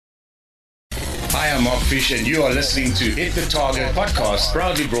Hi, I'm Mark Fish, and you are listening to Hit the Target podcast,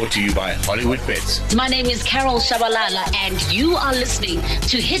 proudly brought to you by Hollywood Bets. My name is Carol Shabalala, and you are listening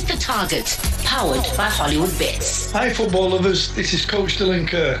to Hit the Target, powered by Hollywood Bets. Hi, football lovers. This is Coach Dylan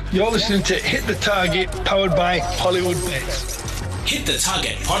Kerr. You're listening to Hit the Target, powered by Hollywood Bets. Hit the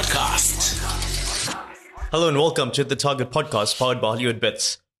Target podcast. Hello and welcome to Hit the Target podcast, powered by Hollywood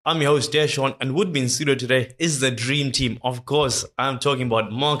Bets. I'm your host, Deshaun, and would be in studio today is the dream team. Of course, I'm talking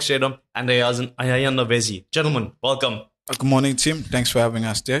about Mark Shedam and Ayanda Vezi. Gentlemen, welcome. Good morning, team. Thanks for having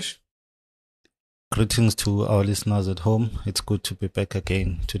us, Desh. Greetings to our listeners at home. It's good to be back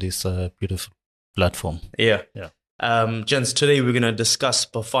again to this beautiful platform. Yeah. Gents, today we're going to discuss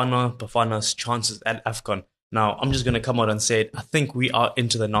Bafana's chances at AFCON. Now, I'm just going to come out and say it. I think we are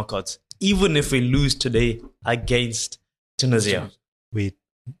into the knockouts. Even if we lose today against Tunisia. We're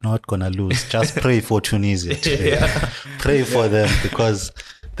not going to lose. Just pray for Tunisia today. Pray for them, because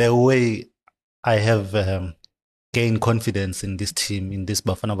the way I have gained confidence in this team, in this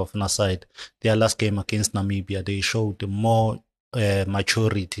Bafana Bafana side, their last game against Namibia, they showed more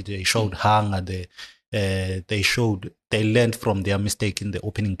maturity. They showed hunger. They learned from their mistake in the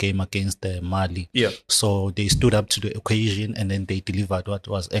opening game against Mali. Yeah. So they stood up to the occasion, and then they delivered what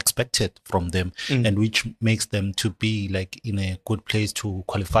was expected from them, and which makes them to be like in a good place to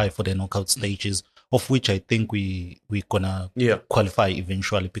qualify for the knockout stages, of which I think we're gonna qualify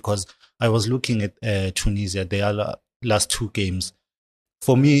eventually. Because I was looking at Tunisia, their last two games.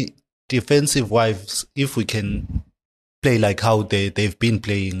 For me, defensive-wise, if we can play like how they've been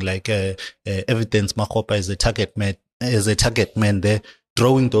playing, like Evidence Makopa is a target man there,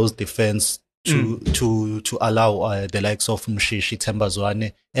 drawing those defense to allow the likes of Mshishi,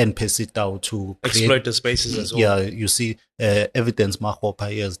 Tembazwane and Pesitao to exploit the spaces as well. Yeah, you see, Evidence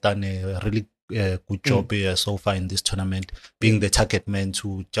Makopa has done a really good job here so far in this tournament, being the target man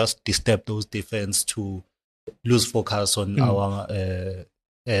to just disturb those defense, to lose focus on our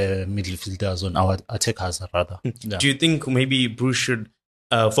midfielders, on our attackers rather. Yeah. Do you think maybe Bruce should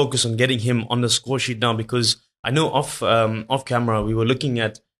focus on getting him on the score sheet now? Because I know off camera we were looking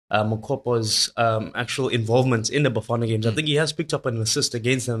at Mokopa's actual involvement in the Bafana games. I think he has picked up an assist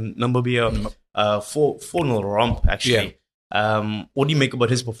against Namibia, 4-0 romp actually. Yeah. What do you make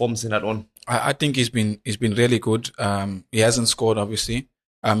about his performance in that one? I think he's been really good. He hasn't scored, obviously.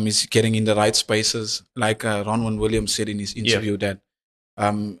 He's getting in the right spaces, like Ronwen Williams said in his interview that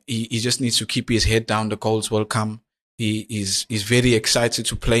he just needs to keep his head down. The goals will come. He's very excited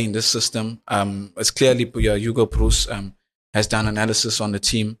to play in this system. It's clearly Hugo Bruce has done analysis on the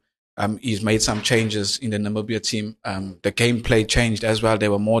team. He's made some changes in the Namibia team. The gameplay changed as well. They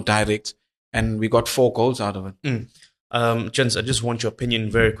were more direct, and we got 4 goals out of it. Gents, I just want your opinion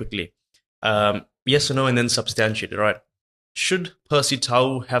very quickly. Yes or no, and then substantiate it, right? Should Percy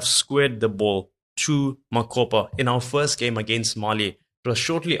Tau have squared the ball to Makopa in our first game against Mali? It was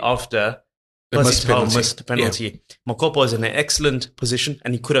shortly after Percy Tau missed the penalty. Yeah. Makopa was in an excellent position,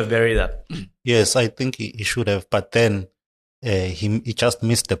 and he could have buried that. Yes, I think he should have, but then he just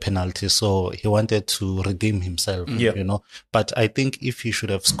missed the penalty, so he wanted to redeem himself, you know. But I think if he should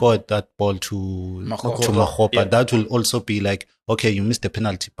have scored that ball to Makopa, that will also be like, okay, you missed the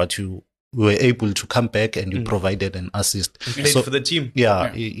penalty, but you were able to come back and you provided an assist. You played for the team.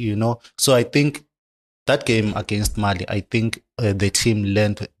 Yeah, you know. So I think that game against Mali, I think the team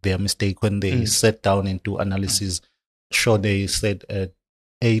learned their mistake when they sat down and do analysis. Sure, they said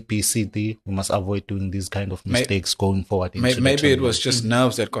A, B, C, D. We must avoid doing these kind of mistakes going forward. Maybe it was just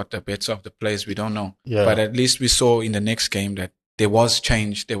nerves that got the better of the players. We don't know. Yeah. But at least we saw in the next game that there was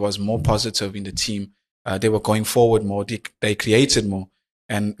change. There was more positive in the team. They were going forward more. They created more.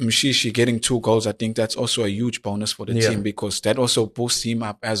 And Mshishi getting 2 goals, I think that's also a huge bonus for the team, because that also boosts him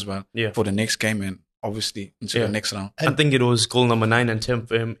up as well for the next game and obviously into the next round. I think it was goal number 9 and 10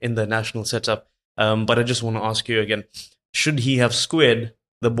 for him in the national setup. But I just want to ask you again, should he have squared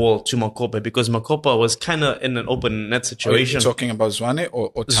the ball to Makopa? Because Makopa was kind of in an open net situation. Are you talking about Zwane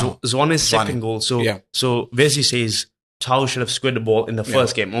or Tau? Zwane's second goal. So Vesi says Tau should have squared the ball in the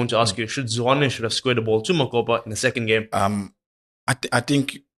first game. I want to ask you, should Zwane have squared the ball to Makopa in the second game? I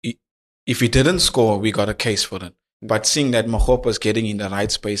think if he didn't score, we got a case for it. But seeing that Makopa's getting in the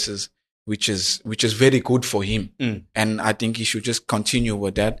right spaces, which is very good for him, and I think he should just continue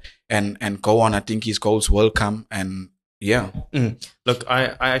with that and go on. I think his goals will come, and Look,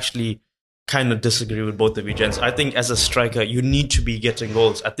 I actually kind of disagree with both of you, gents. I think as a striker, you need to be getting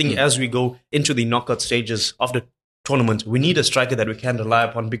goals. I think as we go into the knockout stages of the tournament, we need a striker that we can rely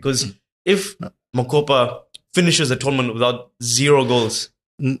upon, because if Makopa finishes the tournament without 0 goals.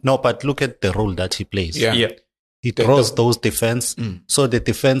 No, but look at the role that he plays. Yeah. he draws those defense. So the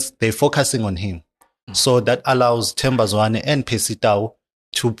defense, they're focusing on him. So that allows Themba Zwane and Pesitao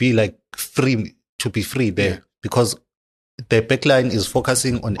to be like free, to be free there because the backline is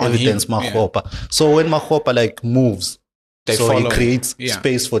focusing on Evidence Makgopa. So when Makgopa like moves, he creates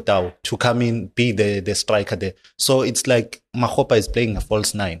space for Tau to come in, be the striker there. So it's like Makgopa is playing a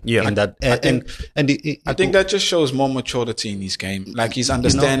false nine. Yeah. In that, I think that just shows more maturity in his game, like his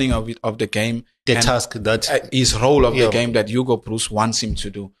understanding of the game, the task that his role of the game that Hugo Bruce wants him to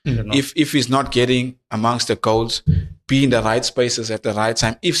do. If he's not getting amongst the goals, be in the right spaces at the right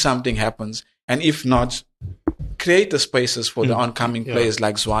time. If something happens, and if not, create the spaces for the oncoming players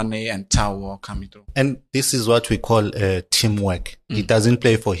like Zwane and Tau coming through. And this is what we call teamwork. He doesn't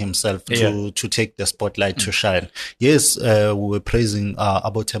play for himself to take the spotlight to shine. Yes, we were praising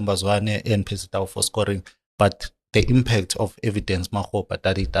about Themba Zwane and Pesitao for scoring, but the impact of Evidence Makgopa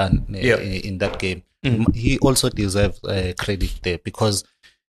that he done in that game, he also deserves credit there because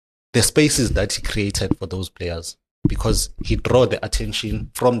the spaces that he created for those players, because he draw the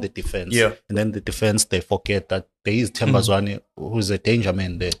attention from the defense. And then the defense, they forget that there is Themba Zwane, who's a danger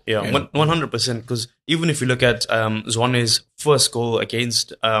man there. 100%. Because even if you look at Zwane's first goal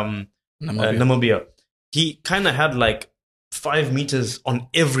against Namibia, he kind of had like 5 meters on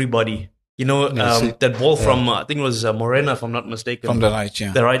everybody. You know, that ball from, I think it was Morena, if I'm not mistaken. From the right,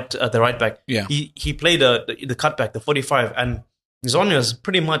 the right back. Yeah. He played the cutback, the 45, and Zwane was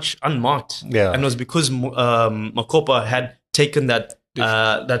pretty much unmarked. And it was because Makgopa had taken that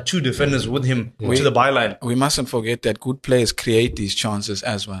 2 defenders with him to the byline. We mustn't forget that good players create these chances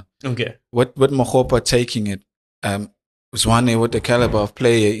as well. Okay. What Makgopa taking it, Zwane, what the caliber of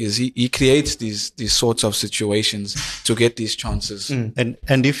player is, he creates these sorts of situations to get these chances. And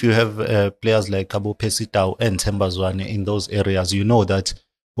if you have players like Abu Pesitao and Themba Zwane in those areas, you know that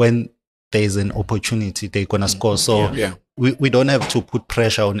when there's an opportunity, they're going to score. So we don't have to put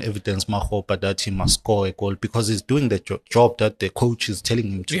pressure on Evidence Makgopa that he must score a goal because he's doing the job that the coach is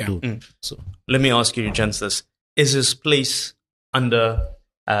telling him to do. So let me ask you, gents, this. Is his place under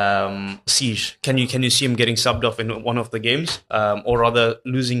siege? Can you see him getting subbed off in one of the games or rather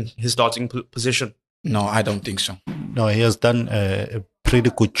losing his starting position? No, I don't think so. No, he has done a pretty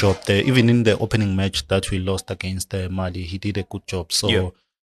good job there. Even in the opening match that we lost against Mali, he did a good job. So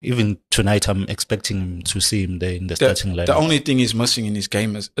even tonight, I'm expecting to see him there in the starting lineup. The only thing he's missing in his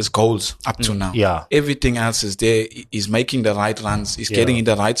game is goals up to now. Yeah. Everything else is there. He's making the right runs. He's getting in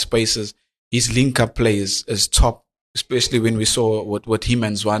the right spaces. His link-up play is top, especially when we saw what him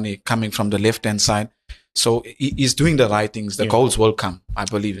and Zwane coming from the left-hand side. So he's doing the right things. The goals will come, I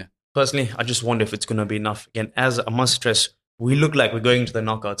believe it. Personally, I just wonder if it's going to be enough. Again, as I must stress, we look like we're going to the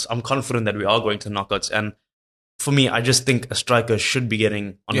knockouts. I'm confident that we are going to the knockouts. And for me, I just think a striker should be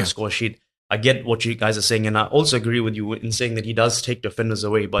getting on the score sheet. I get what you guys are saying, and I also agree with you in saying that he does take defenders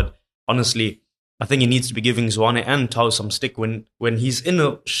away. But honestly, I think he needs to be giving Zwane and Tau some stick when he's in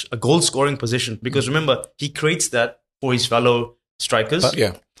a goal-scoring position. Because remember, he creates that for his fellow strikers.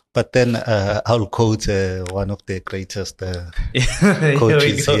 But then I'll quote one of the greatest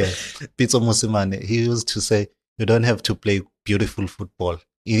coaches here, Pitso Mosimane. He used to say, you don't have to play beautiful football,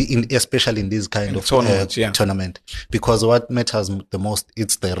 especially in this kind of tournament, because what matters the most,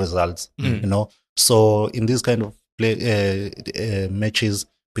 it's the results, you know. So in this kind of matches,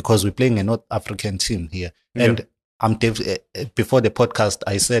 because we're playing a North African team here, and before the podcast,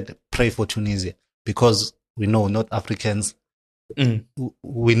 I said, pray for Tunisia, because we know North Africans,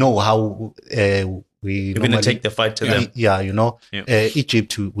 we know how we're going to take the fight to them. You know,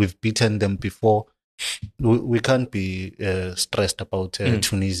 Egypt, we've beaten them before. We can't be stressed about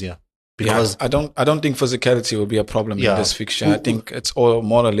Tunisia, because I don't think physicality will be a problem in this fixture. I think it's all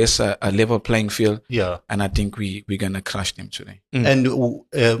more or less a level playing field. And I think we're gonna crush them today. And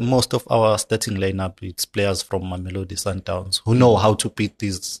most of our starting lineup, it's players from Mamelodi Sundowns who know how to beat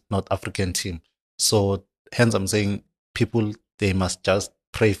this North African team. So hence I'm saying people, they must just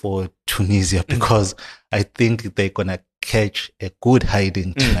pray for Tunisia, because I think they're gonna catch a good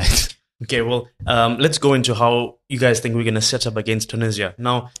hiding tonight. Okay, well, let's go into how you guys think we're going to set up against Tunisia.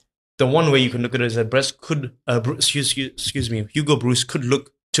 Now, the one way you can look at it is that Hugo Bruce could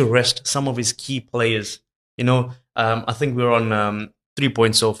look to rest some of his key players. You know, I think we're on 3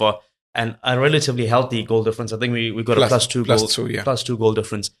 points so far, and a relatively healthy goal difference. I think we got a plus two goal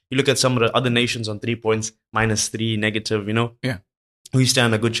difference. You look at some of the other nations on 3 points, -3, negative, you know. We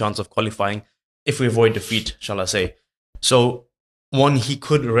stand a good chance of qualifying if we avoid defeat, shall I say. So, one, he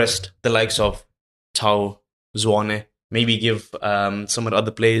could rest the likes of Tau, Zwane, maybe give some of the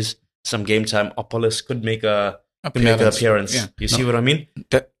other players some game time. Opolis could make a to make an appearance. Yeah. You see what I mean?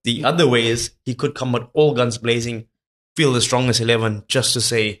 The other way is he could come with all guns blazing, feel the strongest 11 just to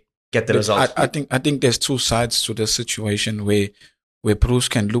say, get the result. I think there's two sides to the situation where Bruce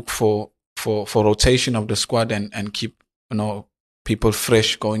can look for rotation of the squad and keep people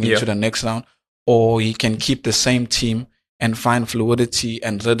fresh going into the next round, or he can keep the same team and find fluidity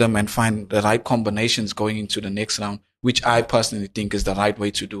and rhythm and find the right combinations going into the next round, which I personally think is the right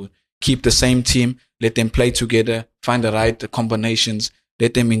way to do it. Keep the same team, let them play together, find the right combinations,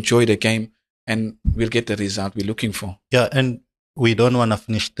 let them enjoy the game, and we'll get the result we're looking for. Yeah, and we don't want to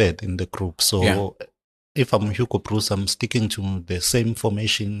finish third in the group. So if I'm Hugo Bruce, I'm sticking to the same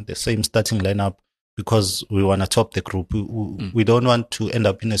formation, the same starting lineup, because we want to top the group. We don't want to end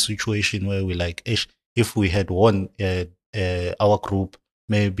up in a situation where we're like, if we had won our group,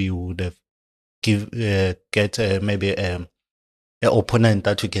 maybe we would have get maybe an opponent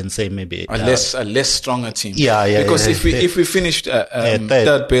that you can say maybe a less stronger team. Because if we finished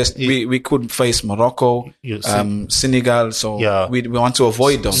third best, we could face Morocco, Senegal. So we want to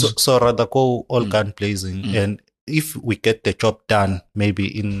avoid those. So rather go all gun blazing, and if we get the job done,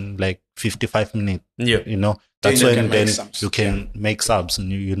 maybe in like 55 minutes, that's when then you can make subs,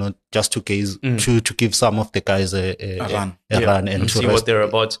 and just to give some of the guys a run and to see rest, what they're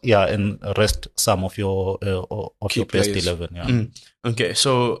about. And rest some of your your best 11. Okay,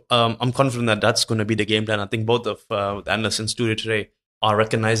 so I'm confident that's going to be the game plan. I think both of the analysts in studio today are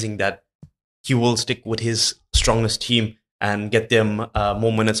recognizing that he will stick with his strongest team and get them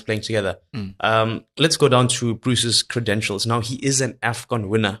more minutes playing together. Let's go down to Bruce's credentials. Now, he is an AFCON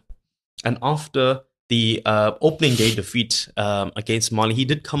winner. And after the opening day defeat against Mali, he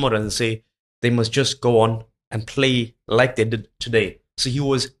did come out and say they must just go on and play like they did today. So he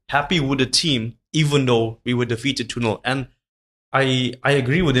was happy with the team, even though we were defeated 2-0. And I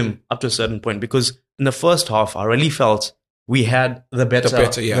agree with him up to a certain point, because in the first half, I really felt we had the better.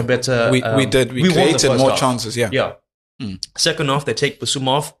 We did. We created more chances. Second half, they take Basuma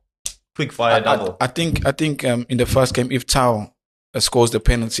off, quick fire double. I think in the first game, if Tau scores the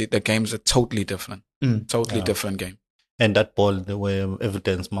penalty, the game's a totally different, different game. And that ball, the way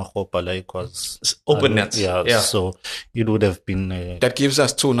evidence Mahopa was open net. So it would have been that gives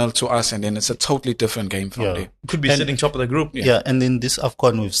us 2-0 to us, and then it's a totally different game from there. Could be sitting top of the group. And in this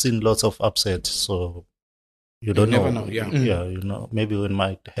AFCON, we've seen lots of upsets, so you never know. Maybe we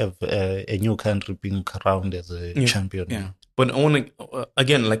might have a new country being crowned as a champion. But I want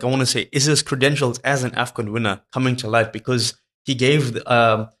to say, is his credentials as an AFCON winner coming to life? Because he gave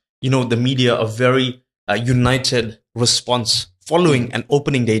the media a very united response following an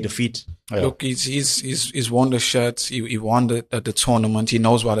opening day defeat. Look, he's won the shirts. He won the tournament. He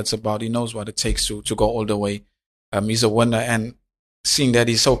knows what it's about. He knows what it takes to go all the way. He's a winner, and seeing that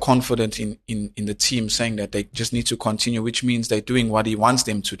he's so confident in the team, saying that they just need to continue, which means they're doing what he wants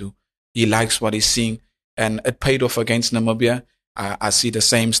them to do. He likes what he's seeing, and it paid off against Namibia. I see the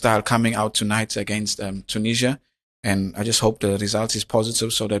same style coming out tonight against Tunisia, and I just hope the result is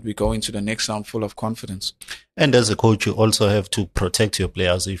positive so that we go into the next round full of confidence. And as a coach, you also have to protect your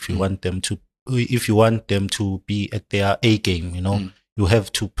players if you want them to be at their A game. You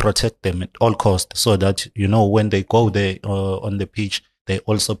have to protect them at all costs, so that when they go there on the pitch, they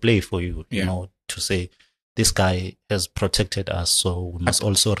also play for you. To say this guy has protected us, so we must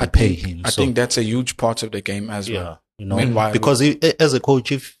also repay him. I think that's a huge part of the game as well. Because as a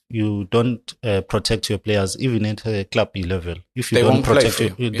coach, if you don't protect your players, even at a club level, if you don't protect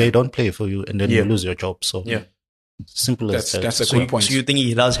them, they don't play for you, and then you lose your job. So simple as that. That's a good point. So you think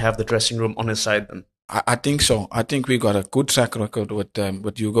he does have the dressing room on his side then? I think so. I think we got a good track record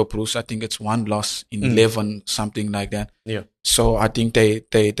with Hugo Bruce. I think it's 1 loss in 11, something like that. Yeah. So I think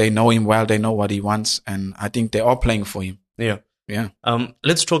they know him well. They know what he wants, and I think they are playing for him. Yeah. Yeah.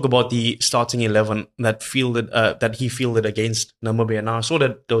 Let's talk about the starting 11 that he fielded against Namibia. Now I saw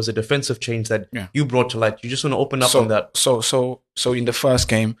that there was a defensive change that you brought to light. You just want to open up on that. So in the first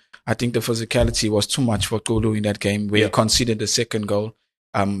game, I think the physicality was too much for Kulu in that game. We conceded the second goal.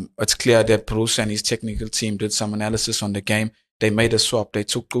 It's clear that Bruce and his technical team did some analysis on the game. They made a swap. They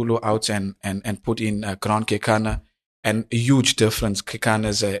took Kulu out and put in Grant Kekana. And a huge difference.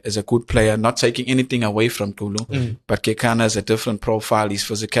 Kekana is a good player, not taking anything away from Kulu, but Kekana is a different profile. His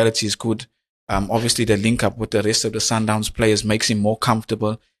physicality is good. Obviously, the link up with the rest of the Sundowns players makes him more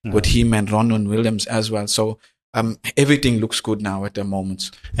comfortable with him and Ronwen Williams as well. So everything looks good now at the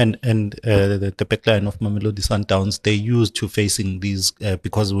moment. And the backline of Mamelodi Sundowns, they used to facing these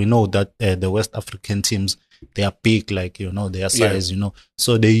because we know that the West African teams, they are big, like their size,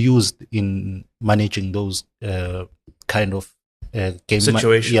 so they used in managing those kind of game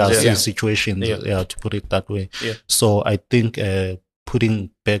situations. Situations, Yeah. to put it that way. Yeah. So I think putting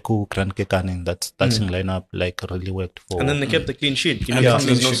Beku, Grant Kekanen, that starting lineup like really worked for. And then they kept the clean sheet.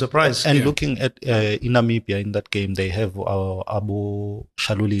 There's no surprise. And looking at in Namibia in that game, they have Abu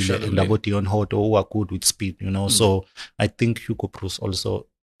Shalulile and Abu Dion Hoto who are good with speed. So I think Hugo Bruce also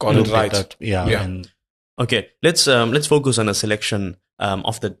got it right. That. Okay, let's focus on a selection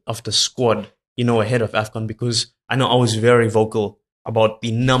of the squad. Ahead of AFCON, because I know I was very vocal about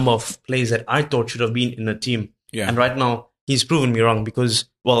the number of players that I thought should have been in the team. Yeah. And right now, he's proven me wrong because,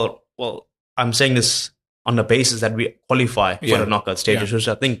 well, I'm saying this on the basis that we qualify for the knockout stages, which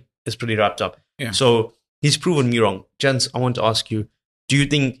I think is pretty wrapped up. Yeah. So he's proven me wrong. Gents, I want to ask you, do you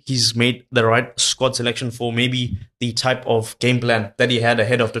think he's made the right squad selection for maybe the type of game plan that he had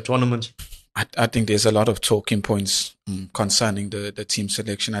ahead of the tournament? I think there's a lot of talking points concerning the team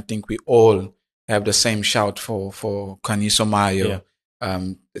selection. I think we all have the same shout for Kaniso Mayo,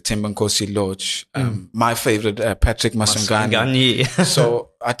 Tembankosi Lodge, my favorite, Patrick Masungani. So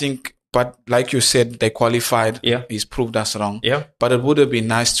I think, but like you said, they qualified. Yeah. He's proved us wrong. Yeah. But it would have been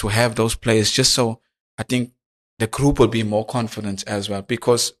nice to have those players just so I think the group will be more confident as well,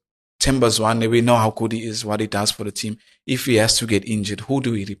 because Temba's one, we know how good he is, what he does for the team. If he has to get injured, who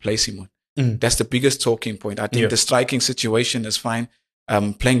do we replace him with? That's the biggest talking point. I think the striking situation is fine.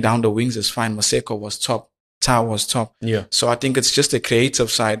 Playing down the wings is fine. Maseko was top. Tau was top. Yeah. So I think it's just the creative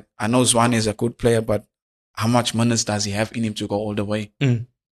side. I know Zwane is a good player, but how much minutes does he have in him to go all the way?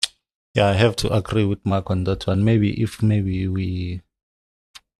 Yeah, I have to agree with Mark on that one. Maybe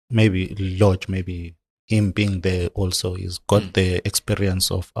Lodge, maybe him being there also, he's got the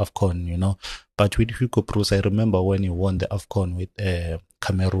experience of AFCON, But with Hugo Bruce, I remember when he won the AFCON with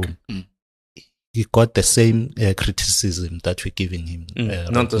Cameroon. He got the same criticism that we're giving him.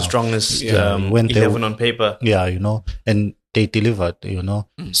 Not the strongest 11 on paper. Yeah, and they delivered,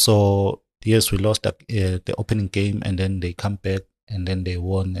 So, yes, we lost the opening game, and then they come back, and then they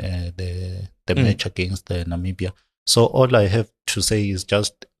won the match against Namibia. So all I have to say is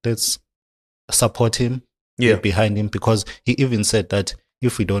just let's support him, behind him, because he even said that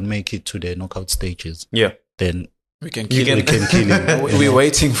if we don't make it to the knockout stages, then we can kill him. We're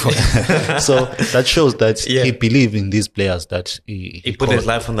waiting for him. So that shows that he believes in these players, that he put his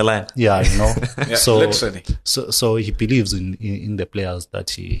life on the line. Yeah, So literally. So he believes in the players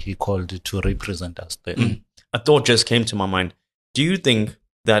that he called to represent us there. A thought just came to my mind. Do you think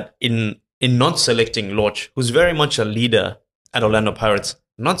that in not selecting Lodge, who's very much a leader at Orlando Pirates,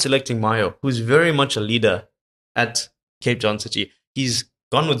 not selecting Mayo, who's very much a leader at Cape Town City, he's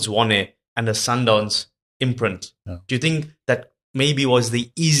gone with Zwane and the Sundowns imprint. Do you think that maybe was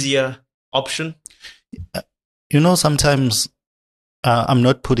the easier option? Sometimes I'm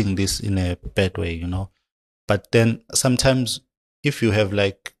not putting this in a bad way, but then sometimes if you have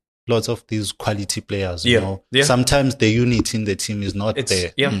like lots of these quality players, sometimes the unity in the team is not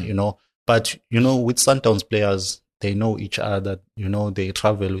there, but with Sundowns players, they know each other, they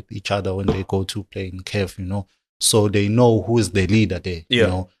travel with each other when they go to play in CAF, so they know who is the leader there,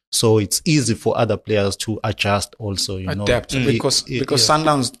 So it's easy for other players to adjust also, adapt, because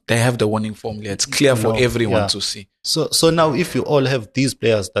Sundowns, they have the winning formula. It's clear for everyone to see. So now if you all have these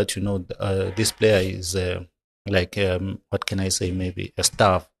players that, this player is what can I say, maybe a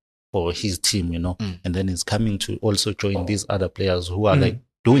star for his team, and then he's coming to also join these other players who are like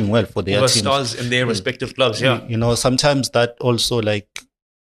doing well for their teams. Stars in their respective clubs, sometimes that also like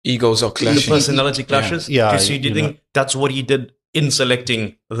egos are clashing. The personality clashes. Do you think that's what he did in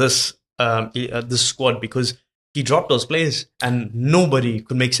selecting this squad, because he dropped those players and nobody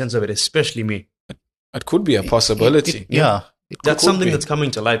could make sense of it, especially me. It could be a possibility. That's something that's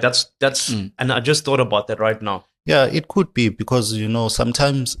coming to light. That's and I just thought about that right now. Yeah, it could be, because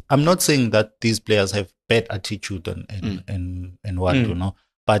sometimes I'm not saying that these players have bad attitude and what,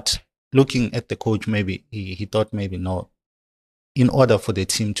 but looking at the coach, maybe he thought maybe no, in order for the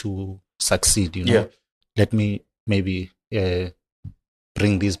team to succeed, let me maybe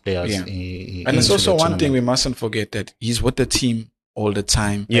bring these players. And it's also one thing we mustn't forget, that he's with the team all the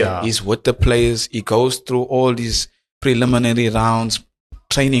time. He's with the players. He goes through all these preliminary rounds,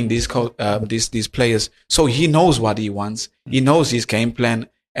 training these players. So he knows what he wants. He knows his game plan,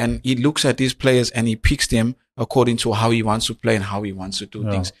 and he looks at these players and he picks them according to how he wants to play and how he wants to do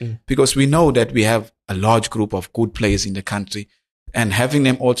things. Because we know that we have a large group of good players in the country, and having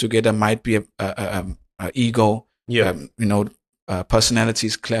them all together might be a ego.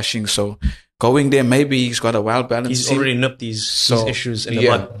 Personalities clashing. So going there, maybe he's got a well balanced. He's already nipped these issues in the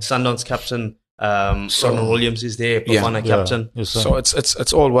bud. Sundowns captain Ronald Williams is there, Bafana captain. So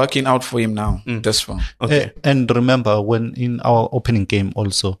it's all working out for him now. This one. Okay. And remember, when in our opening game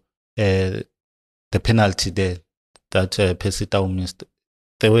also, the penalty there that Percy Tau missed,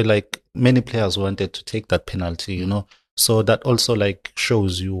 there were like many players wanted to take that penalty, you know. So that also like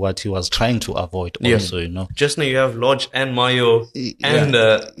shows you what he was trying to avoid also, you know. Just now you have Lodge and Mayo and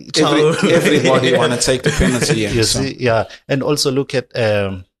Tau. Everybody want to take the penalty. You see, yeah. And also look at,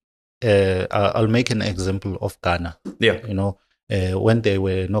 I'll make an example of Ghana. Yeah. You know, when they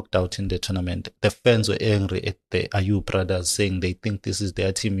were knocked out in the tournament, the fans were angry at the Ayew brothers, saying they think this is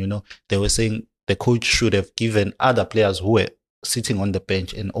their team, you know. They were saying the coach should have given other players who were sitting on the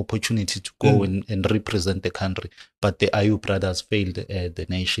bench an opportunity to go and represent the country. But the Ayew brothers failed the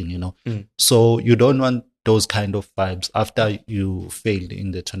nation, you know. So you don't want those kind of vibes after you failed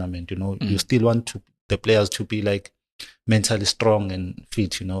in the tournament, you know. You still want the players to be like mentally strong and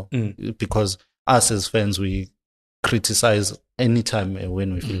fit, you know, because us as fans, we criticize anytime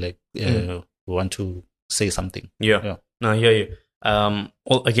when we feel like we want to say something. Yeah. No, I hear you.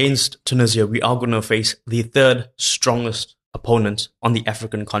 Well, against Tunisia, we are going to face the third strongest opponent on the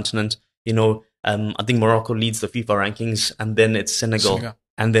African continent. You know, I think Morocco leads the FIFA rankings, and then it's Senegal.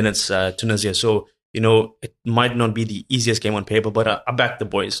 And then it's Tunisia. So, you know, it might not be the easiest game on paper, but I back the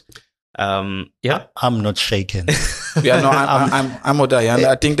boys. I'm not shaken. I'm with that. And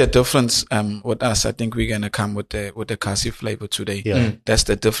I think the difference with us, I think we're gonna come with the Kasi flavor today. That's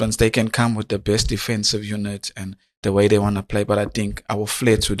the difference. They can come with the best defensive unit and the way they want to play, but I think our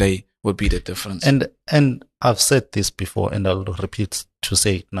flair today would be the difference. And I've said this before, and I'll repeat to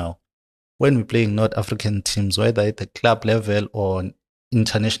say it now. When we're playing North African teams, whether at the club level or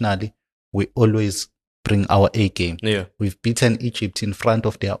internationally, we always bring our A game. We've beaten Egypt in front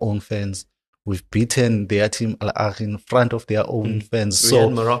of their own fans. We've beaten their team Al Ahly in front of their own fans. We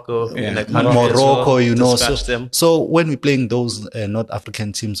had Morocco, Morocco, you know. So when we're playing those North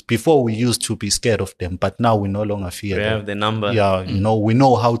African teams, before we used to be scared of them, but now we no longer fear them. We have the number. Yeah, you know, we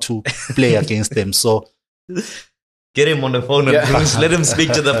know how to play against them. So get him on the phone and Bruce, let him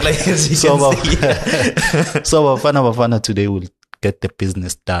speak to the players. So Bafana Bafana today will get the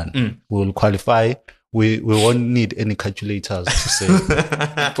business done. We will qualify. We won't need any calculators to say.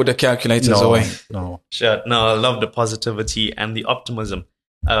 Put the calculators away. No. Sure. No, I love the positivity and the optimism.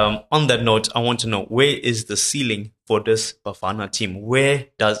 On that note, I want to know, where is the ceiling for this Bafana team? Where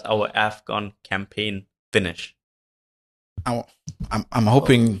does our AFCON campaign finish? I'm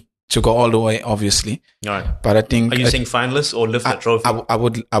hoping to go all the way, obviously. All right. But I think... Are you saying finalists or lift the trophy?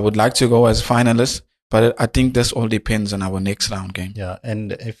 I would like to go as finalists. But I think this all depends on our next round game. Yeah,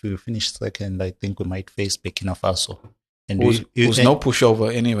 and if we finish second, I think we might face Burkina Faso. And who's no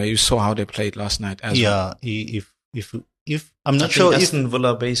pushover anyway. You saw how they played last night as well. Yeah, if I'm not sure if Aston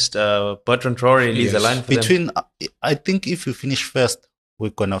Villa-based Bertrand Traore leads the line for them. I think if we finish first, we're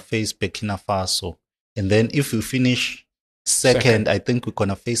gonna face Burkina Faso, and then if we finish second, I think we're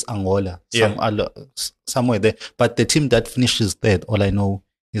gonna face Angola, somewhere there. But the team that finishes third, all I know,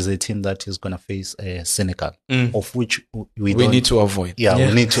 is a team that is going to face Senegal, of which we need to avoid.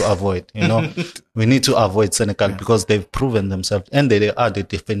 We need to avoid. You know, we need to avoid Senegal because they've proven themselves, and they are the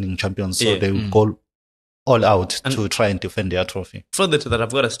defending champions, so they will go all out to try and defend their trophy. Further to that,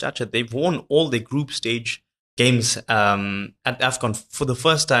 I've got a stat. They've won all the group stage games at AFCON for the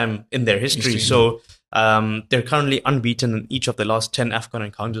first time in their history. So they're currently unbeaten in each of the last 10 AFCON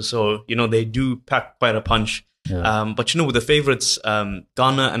encounters. So, you know, they do pack quite a punch. Yeah. But, you know, with the favorites,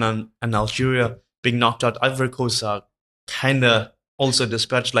 Ghana and Algeria being knocked out, Ivory Coast are kind of also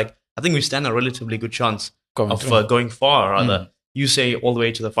dispatched. Like, I think we stand a relatively good chance of going far, rather. You say all the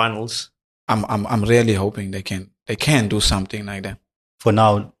way to the finals. I'm really hoping they can do something like that. For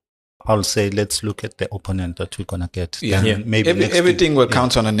now, I'll say let's look at the opponent that we're gonna get. Maybe everything will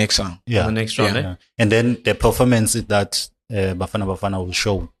count on the next round. Yeah, the next round. Yeah. And then the performance that Bafana Bafana will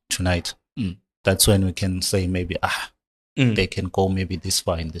show tonight. That's when we can say maybe they can go maybe this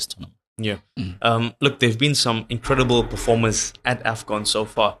far in this tournament. Yeah. Look, there've been some incredible performers at AFCON so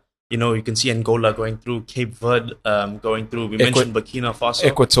far. You know, you can see Angola going through, Cape Verde going through. We mentioned Burkina Faso.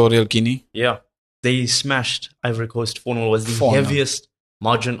 Equatorial Guinea. Yeah. They smashed Ivory Coast 4-0. Was the heaviest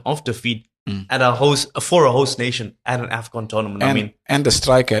margin of defeat at for a host nation at an AFCON tournament. And the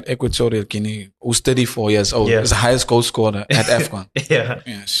striker at Equatorial Guinea, who's 34 years old, is the highest goal scorer at AFCON.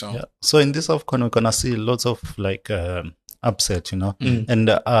 So in this AFCON, we're gonna see lots of upset, you know.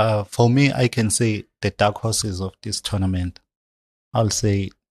 And for me, I can say the dark horses of this tournament. I'll say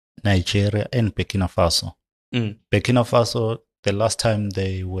Nigeria and Burkina Faso. Burkina Faso, the last time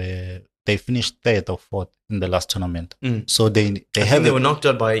they they finished third or fourth in the last tournament. So they were knocked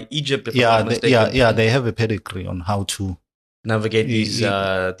out by Egypt. If I'm not mistaken. They have a pedigree on how to navigate these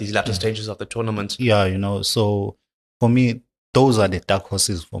latter stages of the tournament. Yeah, so for me, those are the dark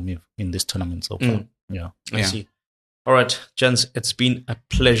horses for me in this tournament so far. I see. All right, gents, it's been a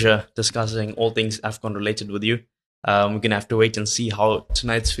pleasure discussing all things AFCON related with you. We're going to have to wait and see how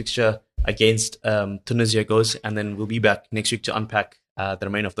tonight's fixture against Tunisia goes, and then we'll be back next week to unpack the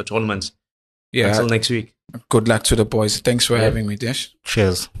remainder of the tournament. Until next week. Good luck to the boys. Thanks for having me, Dash.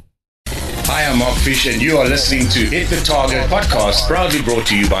 Cheers. Hi, I'm Mark Fish, and you are listening to Hit the Target podcast, proudly brought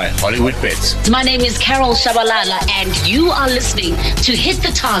to you by Hollywood Bets. My name is Carol Shabalala, and you are listening to Hit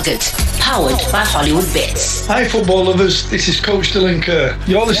the Target, powered by Hollywood Bets. Hi, football lovers. This is Coach Dylan Kerr.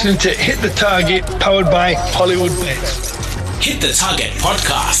 You're listening to Hit the Target, powered by Hollywood Bets. Hit the Target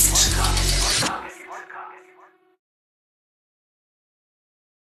podcast.